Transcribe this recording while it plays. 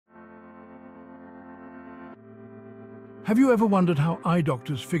Have you ever wondered how eye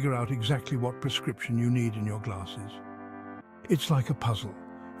doctors figure out exactly what prescription you need in your glasses? It's like a puzzle,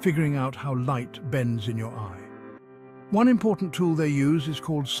 figuring out how light bends in your eye. One important tool they use is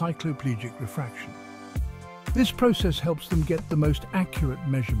called cycloplegic refraction. This process helps them get the most accurate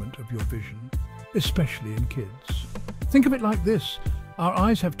measurement of your vision, especially in kids. Think of it like this. Our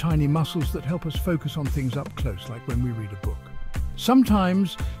eyes have tiny muscles that help us focus on things up close, like when we read a book.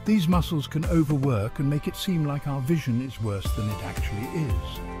 Sometimes these muscles can overwork and make it seem like our vision is worse than it actually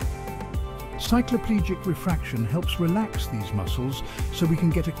is. Cycloplegic refraction helps relax these muscles so we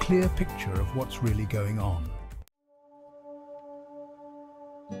can get a clear picture of what's really going on.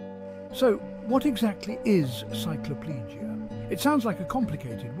 So, what exactly is cycloplegia? It sounds like a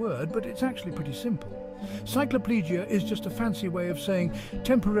complicated word, but it's actually pretty simple. Cycloplegia is just a fancy way of saying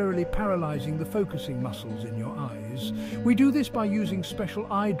temporarily paralyzing the focusing muscles in your eyes. We do this by using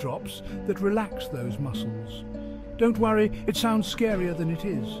special eye drops that relax those muscles. Don't worry, it sounds scarier than it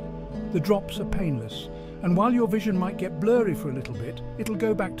is. The drops are painless, and while your vision might get blurry for a little bit, it'll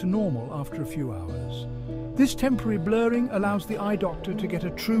go back to normal after a few hours. This temporary blurring allows the eye doctor to get a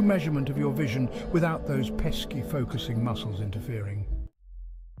true measurement of your vision without those pesky focusing muscles interfering.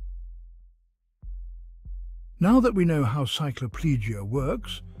 Now that we know how cycloplegia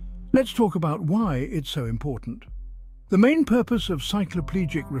works, let's talk about why it's so important. The main purpose of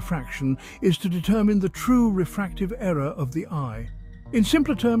cycloplegic refraction is to determine the true refractive error of the eye. In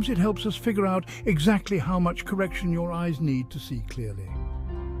simpler terms, it helps us figure out exactly how much correction your eyes need to see clearly.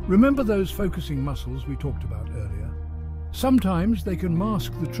 Remember those focusing muscles we talked about earlier? Sometimes they can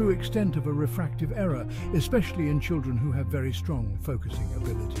mask the true extent of a refractive error, especially in children who have very strong focusing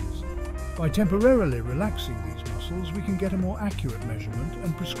abilities. By temporarily relaxing these muscles, we can get a more accurate measurement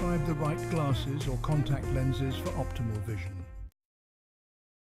and prescribe the right glasses or contact lenses for optimal vision.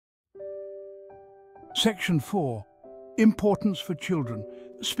 Section 4. Importance for children.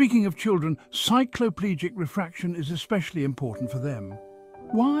 Speaking of children, cycloplegic refraction is especially important for them.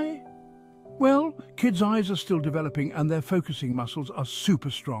 Why? Well, kids' eyes are still developing and their focusing muscles are super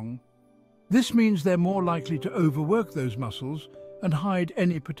strong. This means they're more likely to overwork those muscles and hide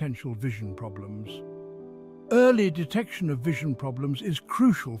any potential vision problems. Early detection of vision problems is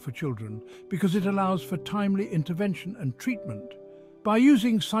crucial for children because it allows for timely intervention and treatment. By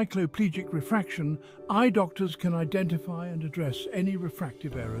using cycloplegic refraction, eye doctors can identify and address any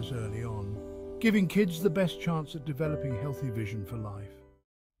refractive errors early on, giving kids the best chance at developing healthy vision for life.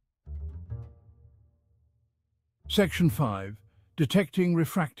 Section 5. Detecting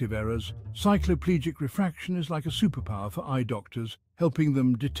refractive errors. Cycloplegic refraction is like a superpower for eye doctors, helping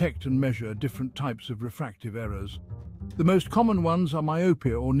them detect and measure different types of refractive errors. The most common ones are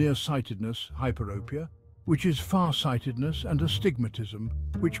myopia or nearsightedness, hyperopia, which is farsightedness, and astigmatism,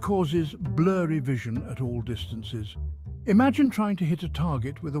 which causes blurry vision at all distances. Imagine trying to hit a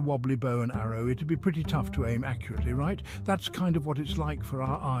target with a wobbly bow and arrow. It'd be pretty tough to aim accurately, right? That's kind of what it's like for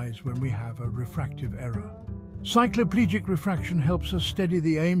our eyes when we have a refractive error. Cycloplegic refraction helps us steady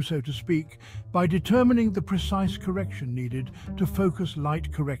the aim, so to speak, by determining the precise correction needed to focus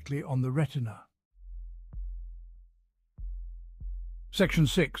light correctly on the retina. Section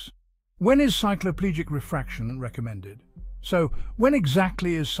 6. When is cycloplegic refraction recommended? So, when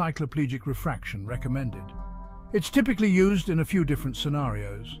exactly is cycloplegic refraction recommended? It's typically used in a few different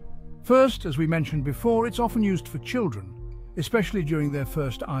scenarios. First, as we mentioned before, it's often used for children, especially during their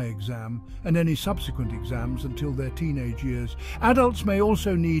first eye exam and any subsequent exams until their teenage years. Adults may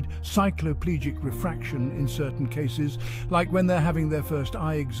also need cycloplegic refraction in certain cases, like when they're having their first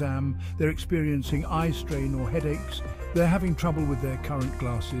eye exam, they're experiencing eye strain or headaches, they're having trouble with their current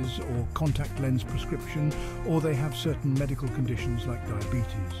glasses or contact lens prescription, or they have certain medical conditions like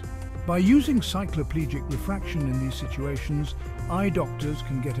diabetes. By using cycloplegic refraction in these situations, eye doctors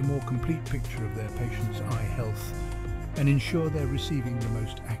can get a more complete picture of their patient's eye health and ensure they're receiving the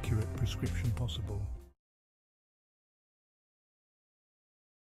most accurate prescription possible.